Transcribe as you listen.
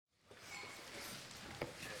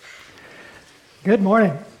Good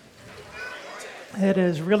morning. It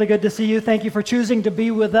is really good to see you. Thank you for choosing to be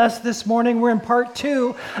with us this morning. We're in part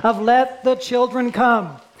 2 of Let the Children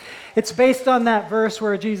Come. It's based on that verse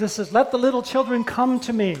where Jesus says, "Let the little children come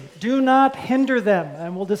to me. Do not hinder them."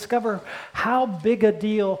 And we'll discover how big a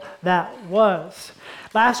deal that was.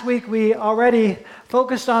 Last week, we already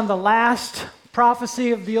focused on the last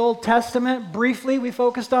prophecy of the Old Testament. Briefly, we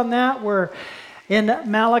focused on that, where in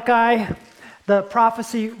Malachi, the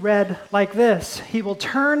prophecy read like this: "He will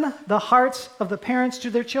turn the hearts of the parents to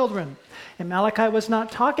their children." And Malachi was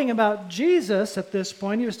not talking about Jesus at this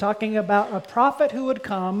point. He was talking about a prophet who would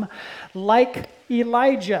come like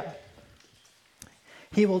Elijah.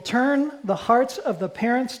 He will turn the hearts of the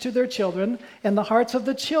parents to their children and the hearts of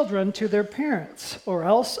the children to their parents, or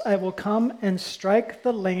else I will come and strike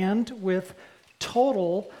the land with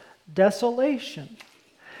total desolation.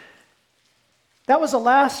 That was the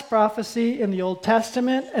last prophecy in the Old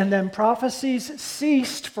Testament, and then prophecies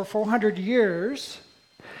ceased for 400 years.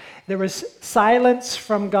 There was silence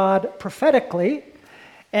from God prophetically,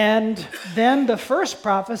 and then the first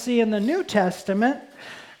prophecy in the New Testament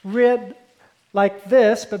read like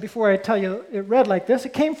this, but before I tell you it read like this,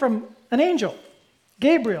 it came from an angel,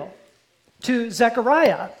 Gabriel, to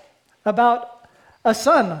Zechariah about a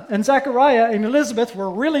son, and Zechariah and Elizabeth were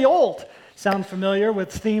really old. Sound familiar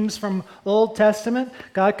with themes from the Old Testament?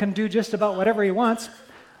 God can do just about whatever he wants.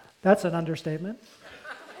 That's an understatement.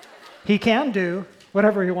 He can do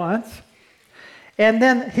whatever he wants. And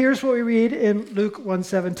then here's what we read in Luke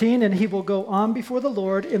 1:17, "And he will go on before the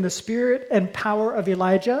Lord in the spirit and power of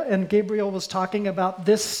Elijah." And Gabriel was talking about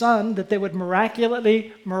this son that they would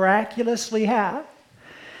miraculously have,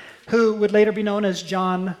 who would later be known as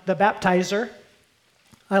John the Baptizer.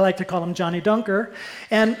 I like to call him Johnny Dunker.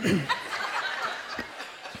 And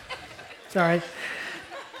sorry.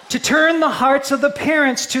 "To turn the hearts of the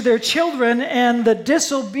parents to their children and the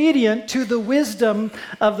disobedient to the wisdom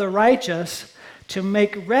of the righteous, to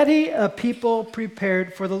make ready a people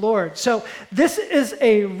prepared for the Lord." So this is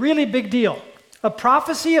a really big deal. A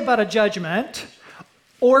prophecy about a judgment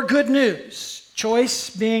or good news. Choice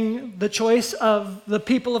being the choice of the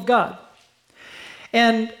people of God.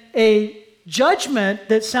 And a judgment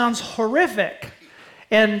that sounds horrific.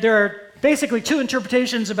 And there are basically two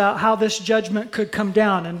interpretations about how this judgment could come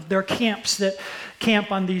down, and there are camps that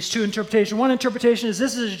camp on these two interpretations. One interpretation is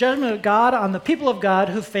this is a judgment of God on the people of God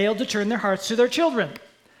who failed to turn their hearts to their children.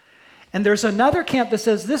 And there's another camp that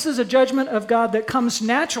says this is a judgment of God that comes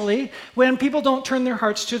naturally when people don't turn their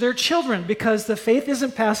hearts to their children because the faith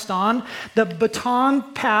isn't passed on, the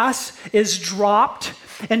baton pass is dropped,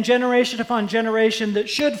 and generation upon generation that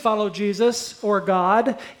should follow Jesus or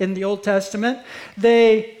God in the Old Testament,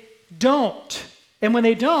 they don't. And when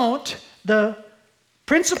they don't, the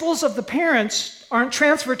principles of the parents aren't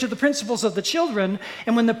transferred to the principles of the children.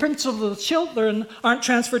 And when the principles of the children aren't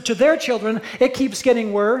transferred to their children, it keeps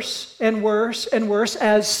getting worse and worse and worse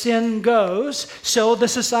as sin goes. So the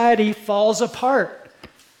society falls apart.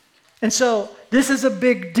 And so this is a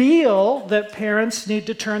big deal that parents need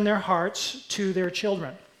to turn their hearts to their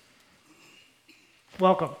children.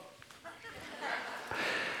 Welcome.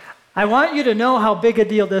 I want you to know how big a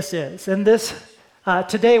deal this is. And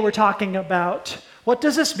today we're talking about what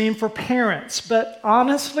does this mean for parents. But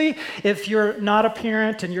honestly, if you're not a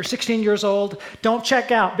parent and you're 16 years old, don't check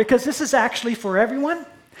out because this is actually for everyone.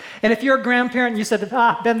 And if you're a grandparent and you said,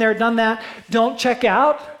 been there, done that, don't check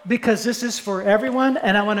out because this is for everyone.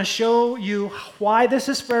 And I want to show you why this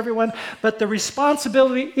is for everyone. But the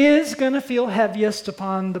responsibility is going to feel heaviest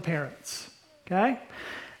upon the parents. Okay?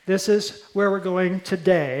 This is where we're going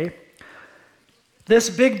today. This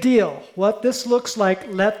big deal, what this looks like,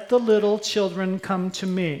 let the little children come to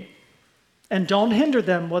me. And don't hinder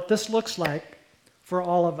them, what this looks like for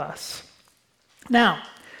all of us. Now,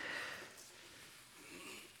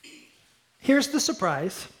 here's the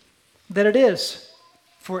surprise that it is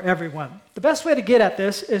for everyone. The best way to get at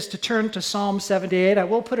this is to turn to Psalm 78. I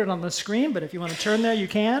will put it on the screen, but if you want to turn there, you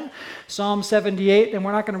can. Psalm 78, and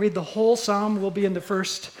we're not going to read the whole psalm. We'll be in the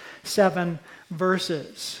first 7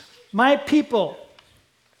 verses. "My people,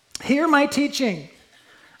 hear my teaching.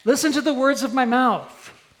 Listen to the words of my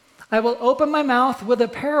mouth. I will open my mouth with a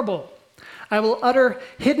parable. I will utter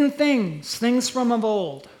hidden things, things from of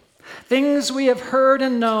old. Things we have heard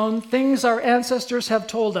and known, things our ancestors have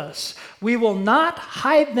told us. We will not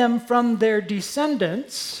hide them from their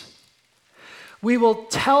descendants. We will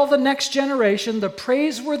tell the next generation the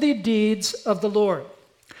praiseworthy deeds of the Lord,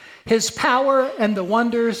 his power and the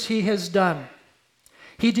wonders he has done.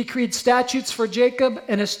 He decreed statutes for Jacob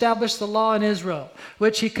and established the law in Israel,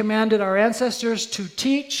 which he commanded our ancestors to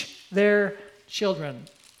teach their children,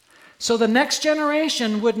 So the next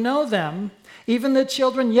generation would know them, even the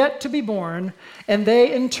children yet to be born, and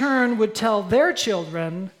they in turn would tell their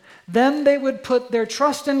children. Then they would put their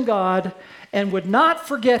trust in God and would not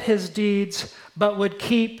forget his deeds, but would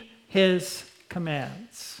keep his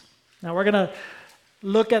commands. Now we're going to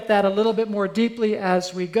look at that a little bit more deeply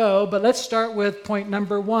as we go, but let's start with point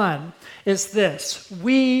number 1, is this: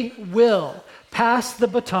 we will pass the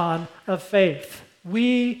baton of faith.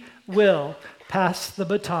 We will pass the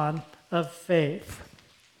baton of faith.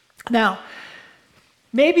 Now,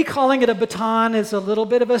 maybe calling it a baton is a little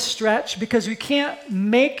bit of a stretch because you can't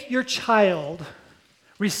make your child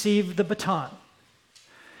receive the baton.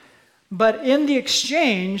 But in the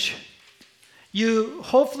exchange, you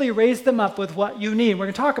hopefully raise them up with what you need. We're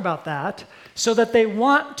going to talk about that so that they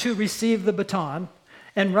want to receive the baton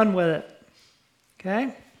and run with it.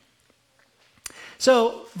 Okay?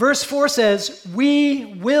 So, verse 4 says, we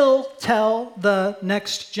will tell the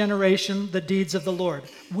next generation the deeds of the Lord.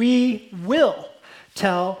 We will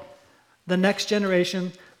tell the next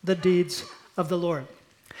generation the deeds of the Lord.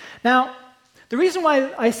 Now, the reason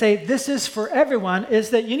why I say this is for everyone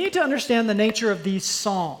is that you need to understand the nature of these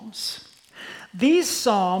psalms. These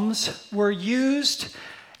psalms were used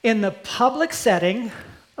in the public setting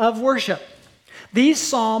of worship. These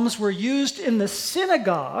psalms were used in the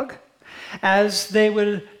synagogue as they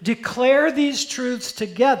would declare these truths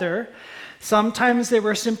together. Sometimes they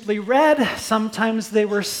were simply read, sometimes they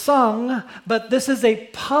were sung, but this is a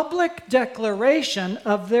public declaration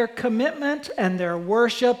of their commitment and their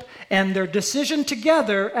worship and their decision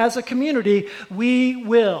together as a community. We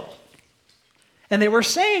will. And they were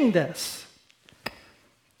saying this.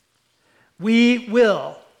 We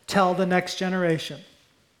will tell the next generation.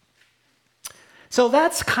 So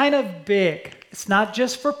that's kind of big. It's not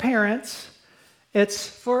just for parents, it's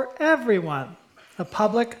for everyone. A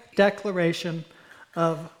public declaration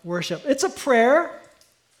of worship. It's a prayer.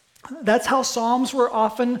 That's how Psalms were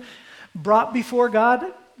often brought before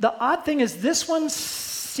God. The odd thing is this one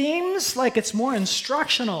seems like it's more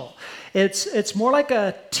instructional. It's more like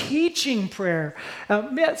a teaching prayer.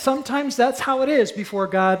 Sometimes that's how it is before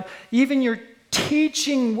God. Even your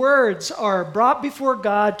teaching words are brought before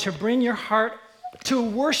God to bring your heart to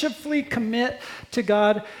worshipfully commit to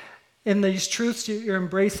God in these truths you're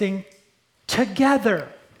embracing together.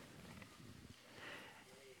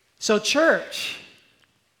 So church,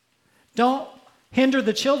 don't hinder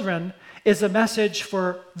the children is a message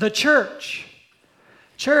for the church.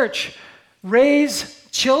 Church, raise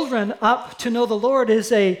children up to know the Lord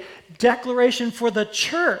is a declaration for the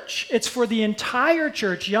church. It's for the entire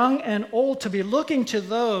church, young and old, to be looking to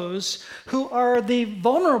those who are the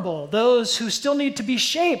vulnerable, those who still need to be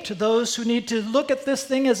shaped, those who need to look at this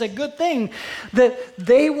thing as a good thing that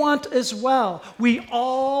they want as well. We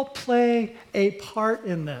all play a part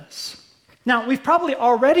in this. Now, we've probably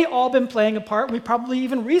already all been playing a part. We probably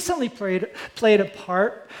even recently played a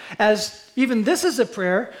part. As even this is a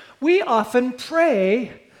prayer, we often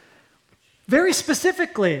pray very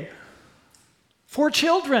specifically for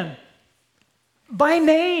children by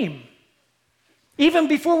name. Even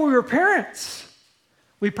before we were parents,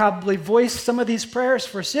 we probably voiced some of these prayers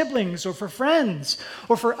for siblings or for friends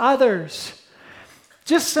or for others.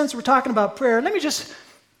 Just since we're talking about prayer, let me just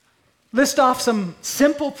list off some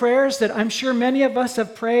simple prayers that I'm sure many of us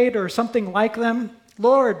have prayed or something like them.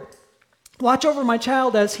 Lord, watch over my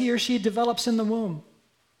child as he or she develops in the womb.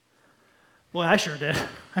 Boy, I sure did.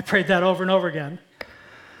 I prayed that over and over again.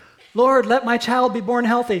 Lord, let my child be born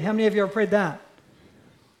healthy. How many of you have prayed that?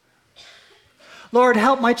 Lord,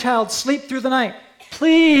 help my child sleep through the night.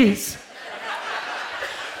 Please.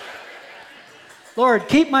 Lord,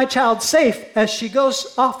 keep my child safe as she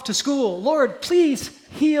goes off to school. Lord, please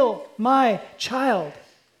heal my child.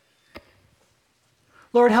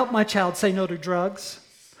 Lord, help my child say no to drugs.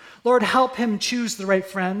 Lord, help him choose the right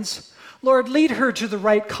friends. Lord, lead her to the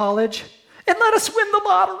right college. And let us win the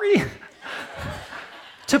lottery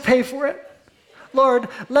to pay for it. Lord,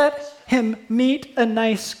 let him meet a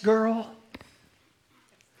nice girl.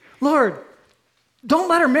 Lord, don't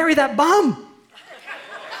let her marry that bum.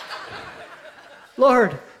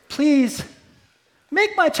 Lord, please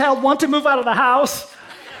make my child want to move out of the house.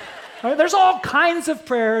 Right, there's all kinds of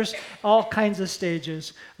prayers, all kinds of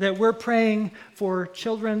stages that we're praying for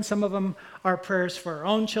children. Some of them are prayers for our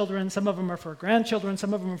own children. Some of them are for grandchildren.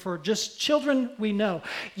 Some of them are for just children we know.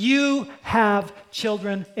 You have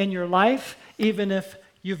children in your life, even if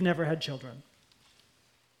you've never had children.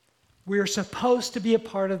 We're supposed to be a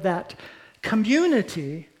part of that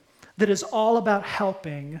community that is all about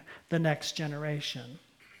helping the next generation.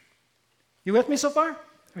 You with me so far?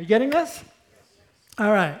 Are you getting this?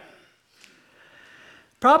 All right.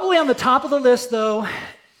 Probably on the top of the list, though,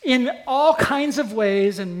 in all kinds of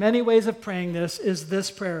ways and many ways of praying this, is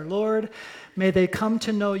this prayer: Lord, may they come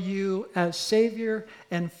to know you as Savior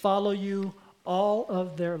and follow you all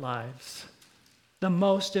of their lives. The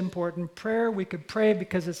most important prayer we could pray,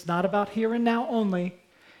 because it's not about here and now only,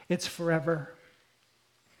 it's forever.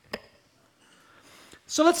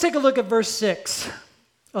 So let's take a look at verse 6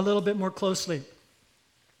 a little bit more closely.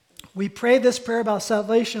 We pray this prayer about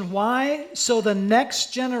salvation. Why? So the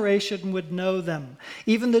next generation would know them,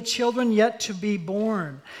 even the children yet to be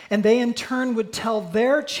born. And they in turn would tell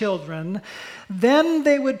their children. Then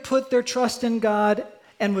they would put their trust in God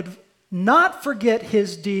and would not forget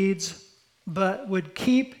his deeds, but would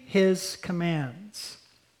keep his commands.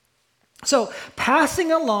 So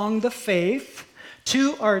passing along the faith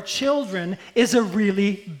to our children is a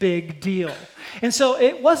really big deal. And so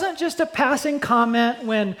it wasn't just a passing comment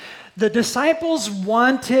when the disciples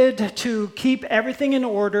wanted to keep everything in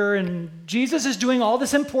order, and Jesus is doing all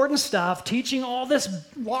this important stuff, teaching all this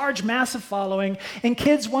large, massive following, and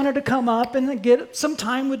kids wanted to come up and get some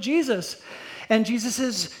time with Jesus. And Jesus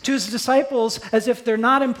is to his disciples, as if they're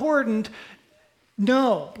not important,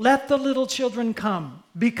 no, let the little children come,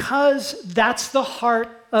 because that's the heart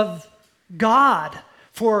of God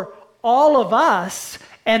for all of us,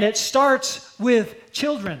 and it starts with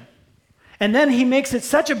children. And then he makes it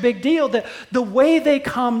such a big deal that the way they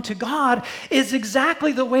come to God is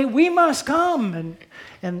exactly the way we must come.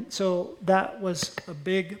 And so that was a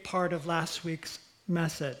big part of last week's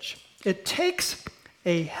message. It takes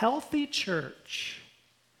a healthy church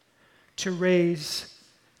to raise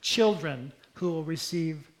children who will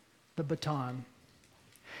receive the baton.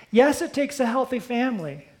 Yes, it takes a healthy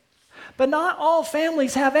family, but not all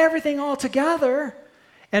families have everything all together.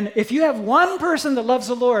 And if you have one person that loves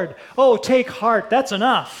the Lord, oh, take heart, that's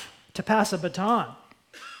enough to pass a baton.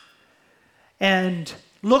 And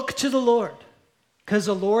look to the Lord, because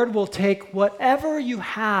the Lord will take whatever you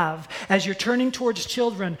have as you're turning towards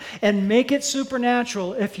children and make it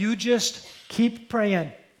supernatural if you just keep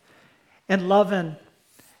praying and loving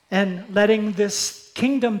and letting this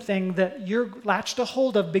kingdom thing that you're latched a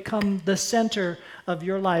hold of become the center of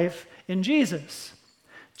your life in Jesus.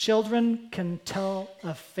 Children can tell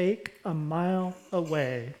a fake a mile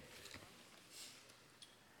away,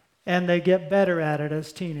 and they get better at it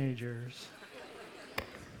as teenagers.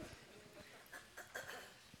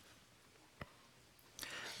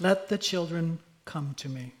 Let the children come to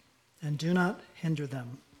me, and do not hinder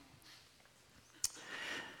them.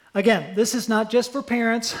 Again, this is not just for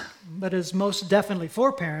parents, but is most definitely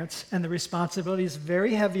for parents, and the responsibility is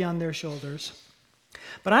very heavy on their shoulders.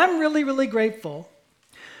 But I'm really, really grateful,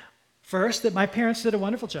 first, that my parents did a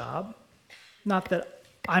wonderful job. Not that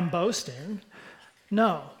I'm boasting.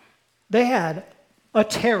 No, they had a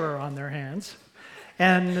terror on their hands,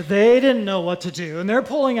 and they didn't know what to do, and they're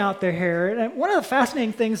pulling out their hair. And one of the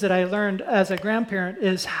fascinating things that I learned as a grandparent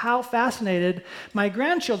is how fascinated my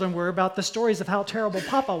grandchildren were about the stories of how terrible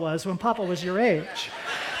Papa was when Papa was your age.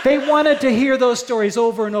 They wanted to hear those stories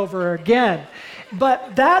over and over again.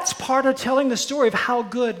 But that's part of telling the story of how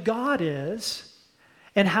good God is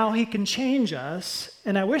and how he can change us.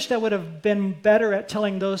 And I wished I would have been better at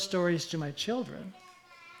telling those stories to my children.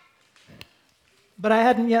 But I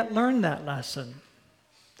hadn't yet learned that lesson.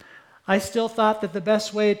 I still thought that the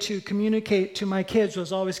best way to communicate to my kids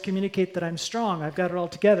was always communicate that I'm strong, I've got it all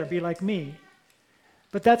together, be like me.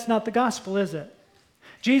 But that's not the gospel, is it?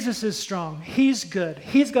 Jesus is strong, he's good,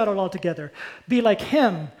 he's got it all together. Be like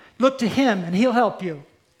him, look to him, and he'll help you.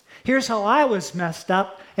 Here's how I was messed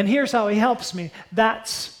up, and here's how he helps me.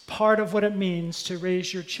 That's part of what it means to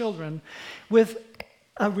raise your children with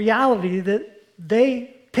a reality that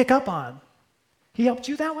they pick up on. He helped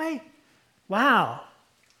you that way? Wow,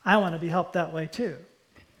 I want to be helped that way too.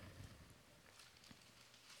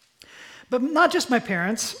 But not just my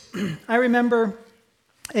parents. I remember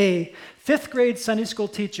a 5th grade Sunday school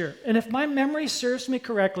teacher, and if my memory serves me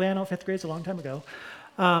correctly, I know 5th grade's a long time ago,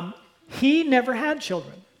 he never had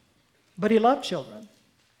children, but he loved children.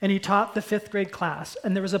 And he taught the 5th grade class,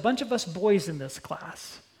 and there was a bunch of us boys in this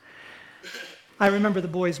class. I remember the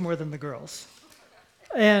boys more than the girls.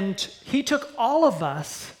 And he took all of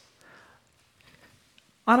us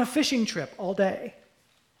on a fishing trip all day.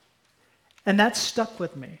 And that stuck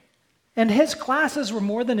with me. And his classes were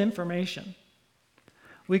more than information.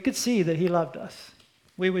 We could see that he loved us.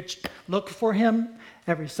 We would look for him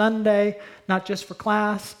every Sunday, not just for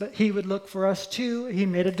class, but he would look for us too. He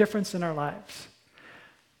made a difference in our lives.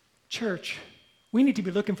 Church, we need to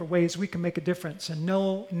be looking for ways we can make a difference and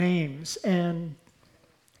know names and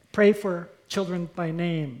pray for children by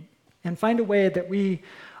name and find a way that we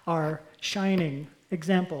are shining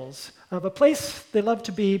examples of a place they love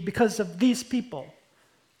to be because of these people.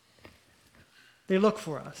 They look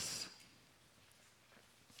for us.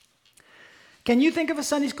 Can you think of a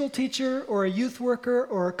Sunday school teacher or a youth worker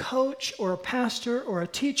or a coach or a pastor or a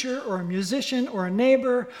teacher or a musician or a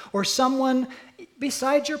neighbor or someone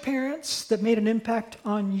besides your parents that made an impact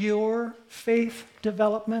on your faith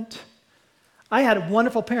development? I had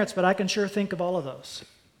wonderful parents, but I can sure think of all of those.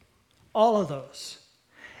 All of those.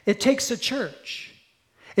 It takes a church.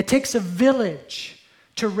 It takes a village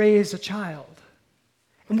to raise a child.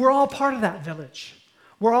 And we're all part of that village.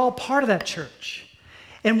 We're all part of that church.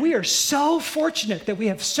 And we are so fortunate that we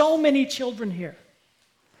have so many children here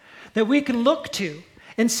that we can look to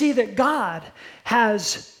and see that God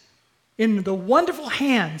has, in the wonderful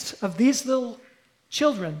hands of these little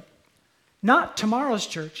children, not tomorrow's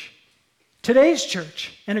church, today's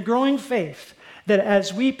church, and a growing faith, that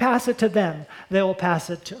as we pass it to them, they will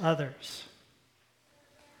pass it to others.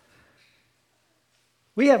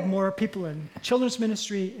 We have more people in children's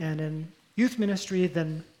ministry and in youth ministry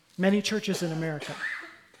than many churches in America.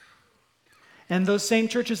 And those same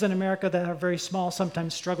churches in America that are very small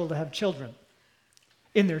sometimes struggle to have children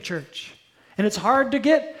in their church. And it's hard to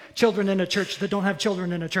get children in a church that don't have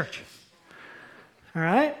children in a church. All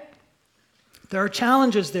right? There are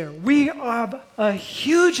challenges there. We have a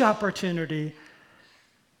huge opportunity,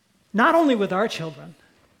 not only with our children,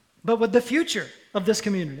 but with the future of this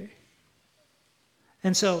community.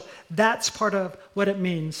 And so that's part of what it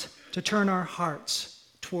means to turn our hearts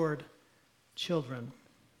toward children.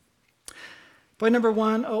 Point number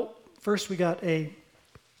one, first we got a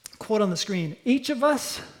quote on the screen. Each of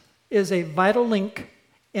us is a vital link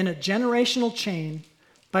in a generational chain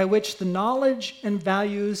by which the knowledge and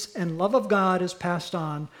values and love of God is passed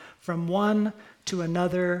on from one to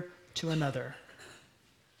another to another.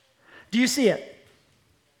 Do you see it?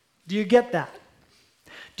 Do you get that?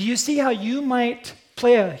 Do you see how you might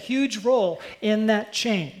play a huge role in that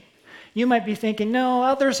chain? You might be thinking, no,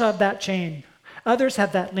 others have that chain. Others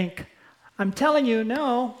have that link. I'm telling you,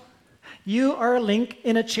 no, you are a link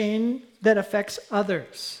in a chain that affects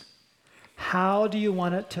others. How do you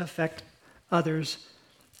want it to affect others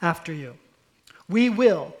after you? We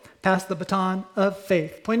will pass the baton of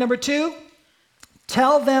faith. Point number two,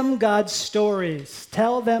 tell them God's stories.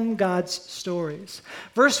 Tell them God's stories.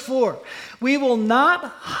 Verse 4, we will not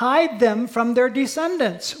hide them from their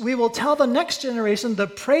descendants. We will tell the next generation the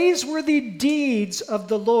praiseworthy deeds of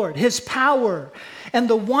the Lord, his power, and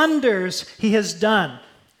the wonders he has done.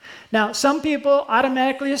 Now, some people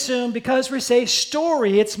automatically assume because we say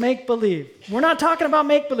story, it's make-believe. We're not talking about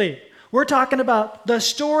make-believe. We're talking about the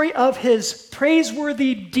story of his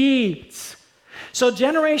praiseworthy deeds. So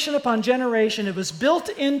generation upon generation, it was built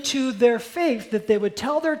into their faith that they would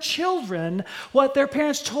tell their children what their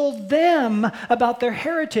parents told them about their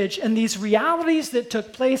heritage and these realities that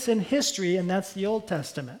took place in history, and that's the Old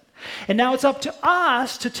Testament. And now it's up to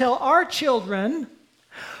us to tell our children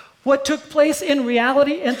what took place in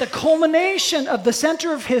reality and the culmination of the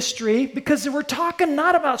center of history, because we're talking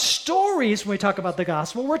not about stories when we talk about the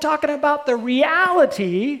gospel. We're talking about the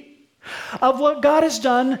reality of what God has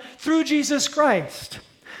done through Jesus Christ.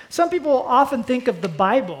 Some people often think of the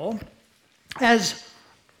Bible as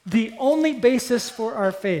the only basis for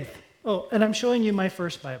our faith. Oh, and I'm showing you my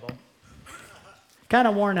first Bible. Kind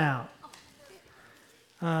of worn out.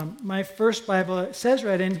 My first Bible, it says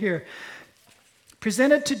right in here,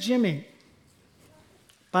 presented to Jimmy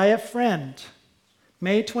by a friend,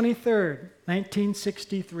 May 23rd,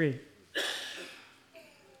 1963.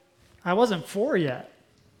 I wasn't 4 yet.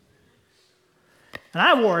 And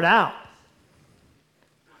I wore it out.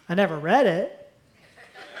 I never read it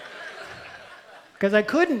because I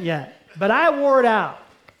couldn't yet, but I wore it out.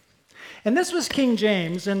 And this was King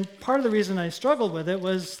James, and part of the reason I struggled with it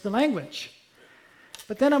was the language.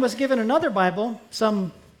 But then I was given another Bible,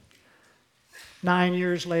 some 9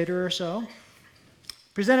 years later or so,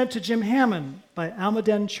 presented to Jim Hammond by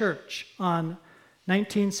Almaden Church on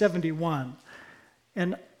 1971.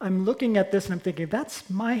 And I'm looking at this and I'm thinking, that's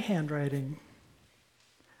my handwriting.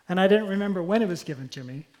 And I didn't remember when it was given to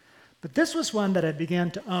me, but this was one that I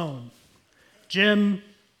began to own. Jim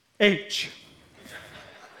H.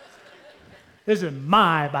 This is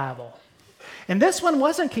my Bible. And this one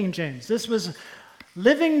wasn't King James. This was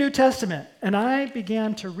Living New Testament. And I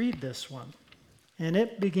began to read this one. And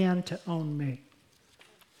it began to own me.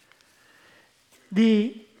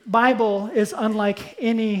 The Bible is unlike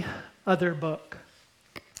any other book.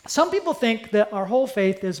 Some people think that our whole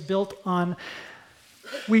faith is built on,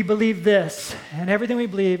 we believe this, and everything we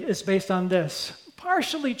believe is based on this.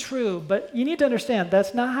 Partially true, but you need to understand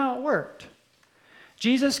that's not how it worked.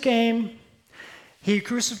 Jesus came, He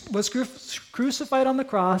was crucified on the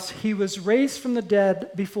cross. He was raised from the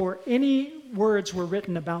dead before any words were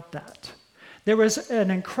written about that. There was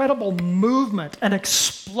an incredible movement, an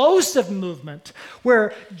explosive movement,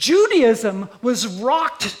 where Judaism was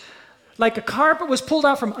rocked like a carpet was pulled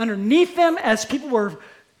out from underneath them as people were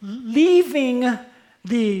leaving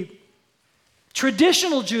the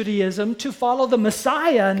traditional Judaism to follow the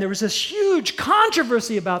Messiah, and there was this huge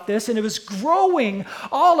controversy about this, and it was growing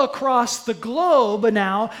all across the globe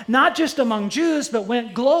now, not just among Jews, but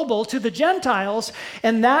went global to the Gentiles,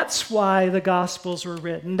 and that's why the Gospels were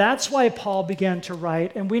written. That's why Paul began to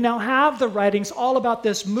write, and we now have the writings all about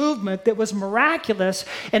this movement that was miraculous,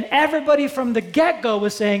 and everybody from the get-go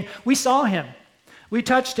was saying, we saw him, we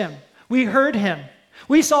touched him, we heard him,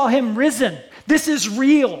 we saw him risen, this is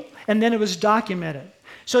real. And then it was documented.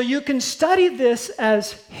 So you can study this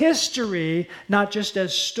as history, not just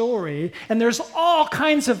as story. And there's all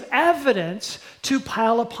kinds of evidence to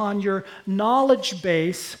pile upon your knowledge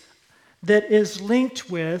base that is linked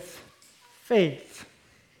with faith.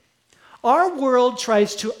 Our world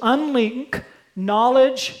tries to unlink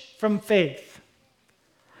knowledge from faith.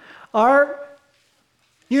 Our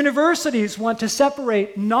universities want to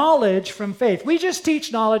separate knowledge from faith. We just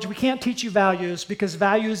teach knowledge. We can't teach you values because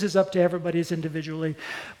values is up to everybody's individually.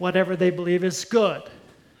 Whatever they believe is good.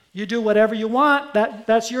 You do whatever you want.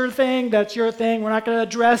 That's your thing. That's your thing. We're not going to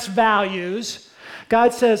address values.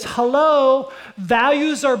 God says, hello,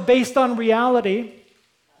 values are based on reality.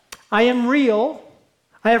 I am real.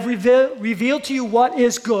 I have revealed to you what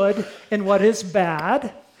is good and what is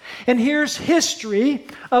bad. And here's history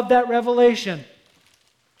of that revelation.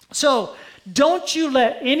 So, don't you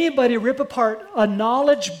let anybody rip apart a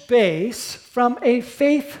knowledge base from a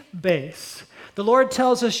faith base. The Lord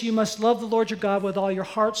tells us you must love the Lord your God with all your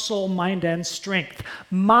heart, soul, mind, and strength.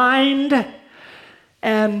 Mind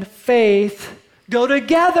and faith go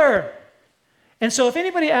together. And so if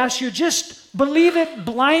anybody asks you, just believe it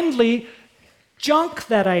blindly, junk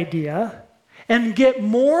that idea and get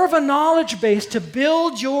more of a knowledge base to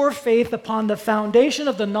build your faith upon the foundation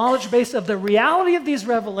of the knowledge base of the reality of these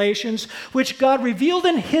revelations, which God revealed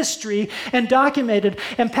in history and documented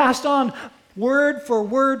and passed on word for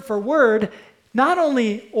word for word, not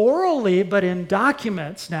only orally, but in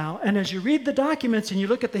documents now. And as you read the documents and you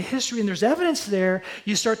look at the history and there's evidence there,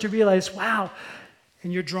 you start to realize, wow,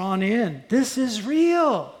 and you're drawn in. This is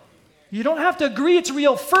real. You don't have to agree it's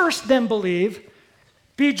real first, then believe.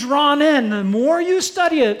 Be drawn in. The more you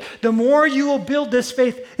study it, the more you will build this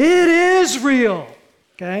faith. It is real.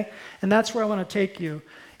 Okay? And that's where I want to take you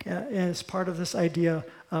as part of this idea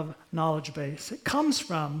of knowledge base. It comes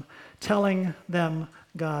from telling them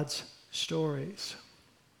God's stories.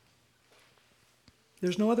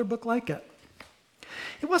 There's no other book like it.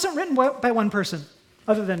 It wasn't written by one person,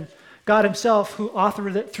 other than God himself, who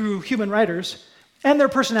authored it through human writers and their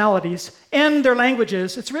personalities and their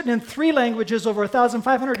languages. It's written in 3 languages over a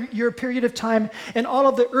 1,500-year period of time, and all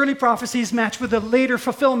of the early prophecies match with the later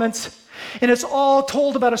fulfillments. And it's all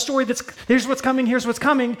told about a story that's, here's what's coming,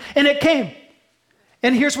 and it came.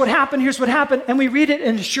 And here's what happened, and we read it,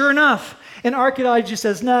 and sure enough, and archaeology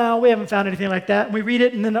says, no, we haven't found anything like that. And we read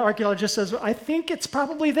it, and then the archaeologist says, well, I think it's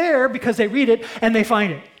probably there, because they read it, and they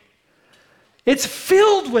find it. It's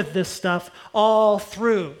filled with this stuff all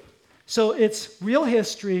through. So it's real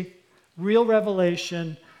history, real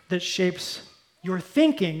revelation that shapes your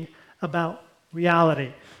thinking about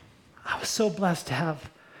reality. I was so blessed to have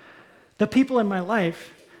the people in my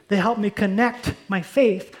life that helped me connect my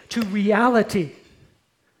faith to reality.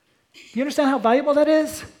 You understand how valuable that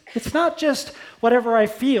is? It's not just whatever I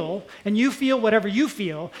feel, and you feel whatever you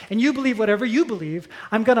feel, and you believe whatever you believe.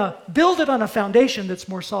 I'm going to build it on a foundation that's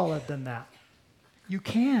more solid than that. You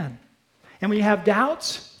can. And when you have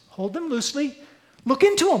doubts, hold them loosely. Look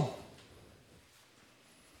into them.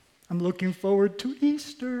 I'm looking forward to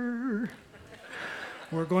Easter.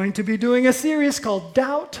 We're going to be doing a series called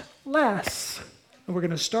Doubt Less. And we're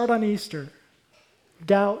going to start on Easter.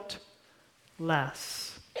 Doubt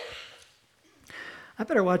less. I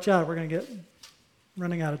better watch out. We're going to get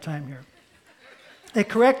running out of time here. A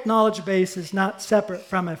correct knowledge base is not separate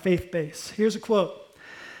from a faith base. Here's a quote.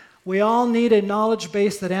 We all need a knowledge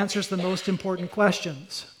base that answers the most important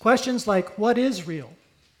questions. Questions like, what is real?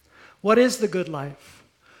 What is the good life?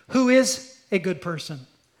 Who is a good person?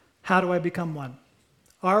 How do I become one?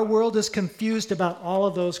 Our world is confused about all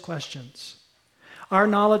of those questions. Our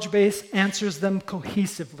knowledge base answers them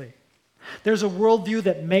cohesively. There's a worldview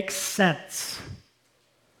that makes sense.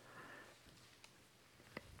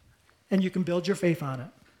 And you can build your faith on it.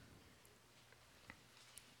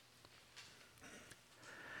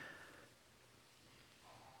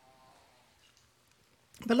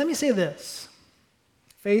 But let me say this.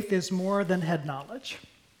 Faith is more than head knowledge.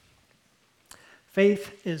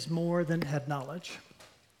 Faith is more than head knowledge.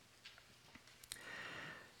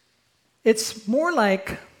 It's more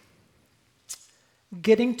like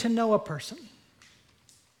getting to know a person.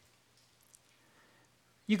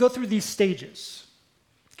 You go through these stages,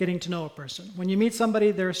 getting to know a person. When you meet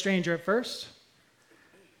somebody, they're a stranger at first,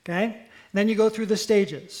 okay? Then you go through the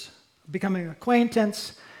stages, becoming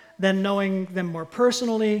acquaintance, then knowing them more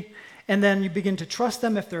personally, and then you begin to trust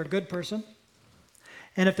them if they're a good person.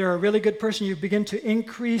 And if they're a really good person, you begin to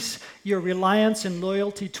increase your reliance and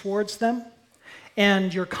loyalty towards them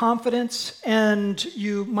and your confidence, and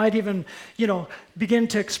you might even, begin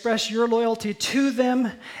to express your loyalty to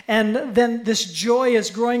them. And then this joy is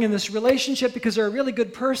growing in this relationship because they're a really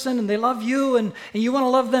good person and they love you and you want to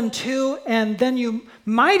love them too. And then you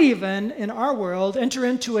might even, in our world, enter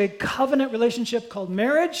into a covenant relationship called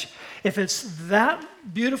marriage. If it's that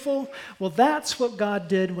beautiful, well, that's what God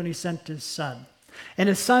did when he sent his son. And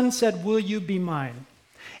his son said, "Will you be mine?"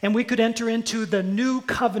 And we could enter into the new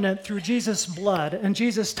covenant through Jesus' blood. And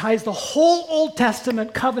Jesus ties the whole Old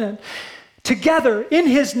Testament covenant together in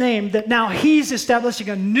his name, that now he's establishing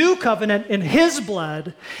a new covenant in his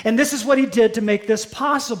blood. And this is what he did to make this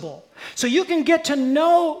possible. So you can get to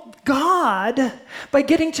know God by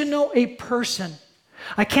getting to know a person.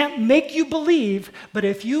 I can't make you believe, but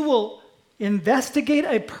if you will investigate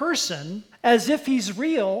a person as if he's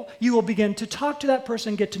real, you will begin to talk to that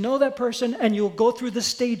person, get to know that person, and you'll go through the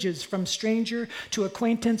stages from stranger to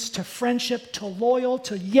acquaintance to friendship to loyal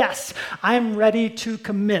to, yes, I'm ready to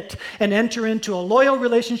commit and enter into a loyal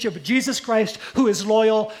relationship with Jesus Christ who is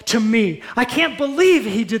loyal to me. I can't believe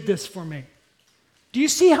he did this for me. Do you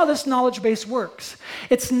see how this knowledge base works?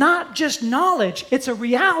 It's not just knowledge, it's a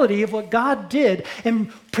reality of what God did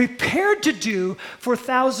and prepared to do for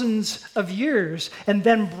thousands of years, and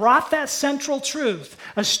then brought that central truth,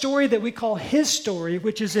 a story that we call his story,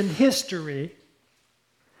 which is in history,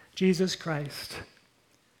 Jesus Christ,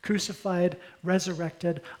 crucified,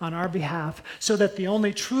 resurrected on our behalf, so that the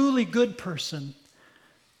only truly good person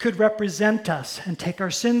could represent us and take our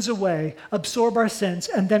sins away, absorb our sins,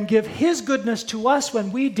 and then give his goodness to us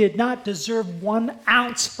when we did not deserve 1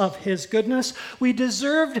 ounce of his goodness. We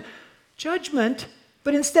deserved judgment,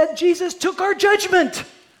 but instead Jesus took our judgment.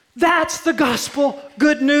 That's the gospel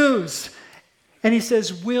good news. And he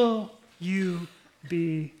says, "Will you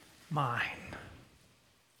be mine?"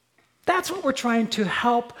 That's what we're trying to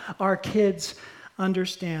help our kids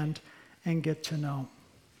understand and get to know.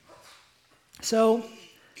 So,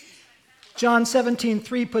 John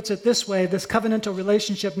 17:3 puts it this way, this covenantal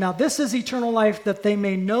relationship. "Now this is eternal life, that they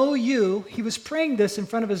may know you." He was praying this in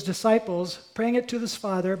front of his disciples, praying it to his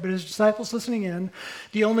Father, but his disciples listening in.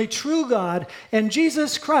 "The only true God, and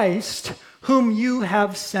Jesus Christ, whom you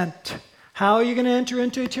have sent." How are you going to enter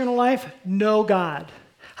into eternal life? Know God.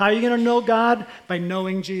 How are you going to know God? By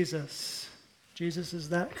knowing Jesus. Jesus is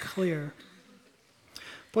that clear.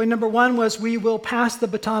 Point number 1 was we will pass the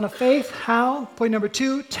baton of faith. How? Point number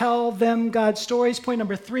 2, tell them God's stories. Point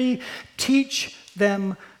number 3, teach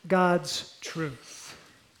them God's truth.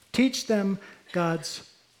 Teach them God's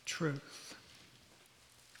truth.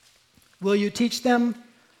 Will you teach them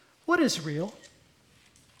what is real?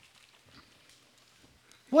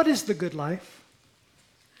 What is the good life?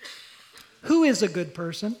 Who is a good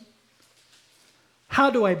person? How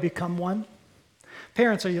do I become one?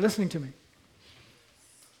 Parents, are you listening to me?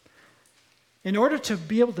 In order to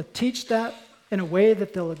be able to teach that in a way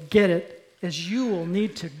that they'll get it, is you will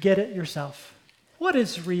need to get it yourself. What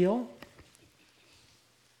is real?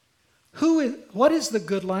 What is the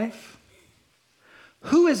good life?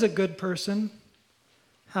 Who is a good person?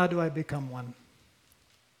 How do I become one?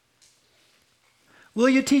 Will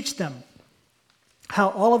you teach them how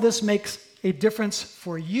all of this makes a difference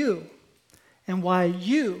for you and why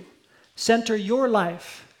you center your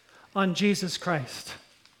life on Jesus Christ?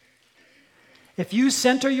 If you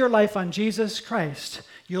center your life on Jesus Christ,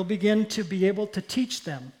 you'll begin to be able to teach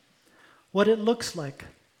them what it looks like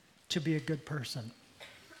to be a good person.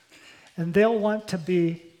 And they'll want to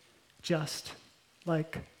be just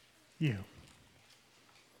like you.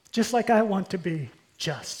 Just like I want to be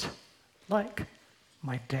just like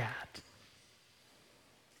my dad.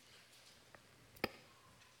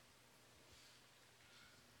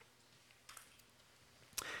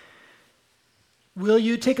 Will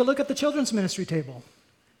you take a look at the children's ministry table?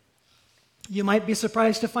 You might be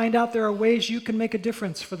surprised to find out there are ways you can make a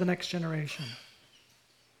difference for the next generation.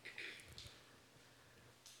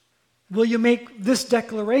 Will you make this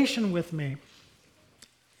declaration with me?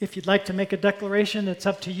 If you'd like to make a declaration, it's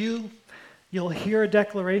up to you. You'll hear a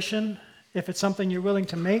declaration, If it's something you're willing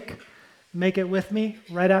to make it with me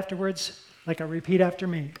right afterwards, like a repeat after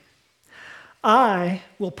me. I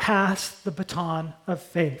will pass the baton of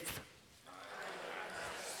faith.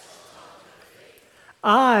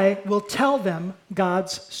 I will tell them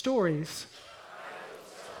God's stories.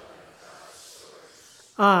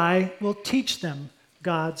 I will teach them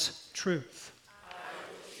God's truth.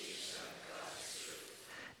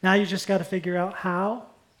 Now you just got to figure out how,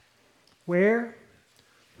 where,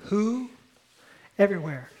 who,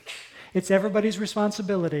 everywhere. It's everybody's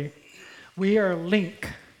responsibility. We are a link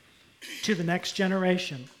to the next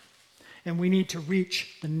generation, and we need to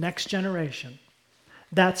reach the next generation.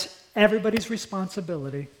 That's everybody's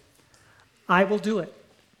responsibility. I will do it.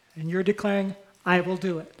 And you're declaring, I will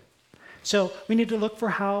do it. So we need to look for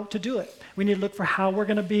how to do it. We need to look for how we're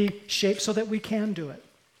going to be shaped so that we can do it.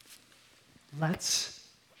 Let's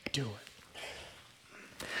do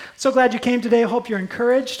it. So glad you came today. I hope you're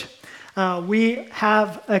encouraged. We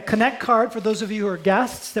have a Connect card for those of you who are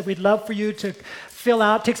guests that we'd love for you to fill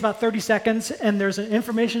out. It takes about 30 seconds, and there's an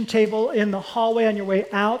information table in the hallway on your way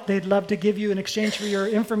out. They'd love to give you in exchange for your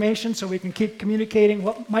information so we can keep communicating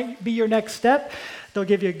what might be your next step. They'll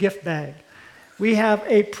give you a gift bag. We have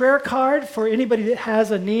a prayer card for anybody that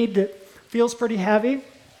has a need that feels pretty heavy.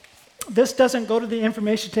 This doesn't go to the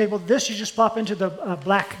information table. This you just pop into the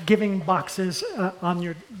black giving boxes on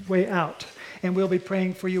your way out, and we'll be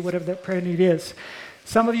praying for you, whatever that prayer need is.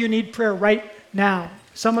 Some of you need prayer right now.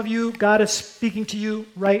 Some of you, God is speaking to you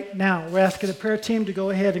right now. We're asking the prayer team to go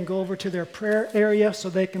ahead and go over to their prayer area so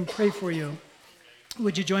they can pray for you.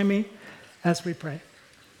 Would you join me as we pray?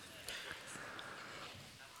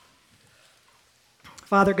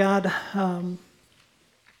 Father God,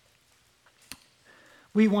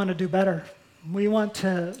 we want to do better. We want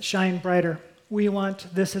to shine brighter. We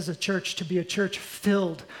want this as a church to be a church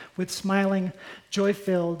filled with smiling,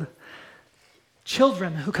 joy-filled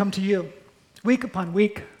children who come to you week upon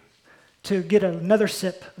week to get another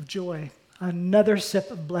sip of joy, another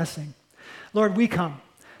sip of blessing. Lord, we come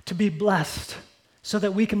to be blessed so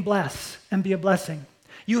that we can bless and be a blessing.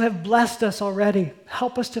 You have blessed us already.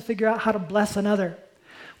 Help us to figure out how to bless another,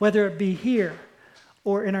 whether it be here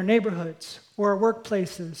or in our neighborhoods or our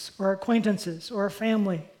workplaces or our acquaintances or our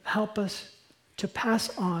family. Help us to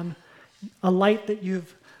pass on a light that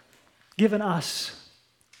you've given us.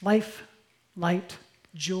 Life, light,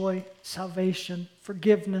 joy, salvation,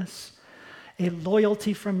 forgiveness, a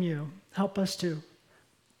loyalty from you. Help us to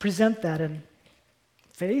present that in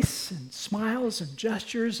face and smiles and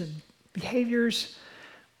gestures and behaviors,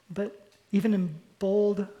 but even in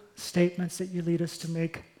bold statements that you lead us to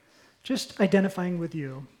make, just identifying with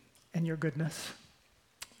you and your goodness.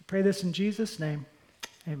 We pray this in Jesus' name.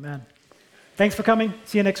 Amen. Thanks for coming.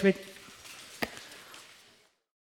 See you next week.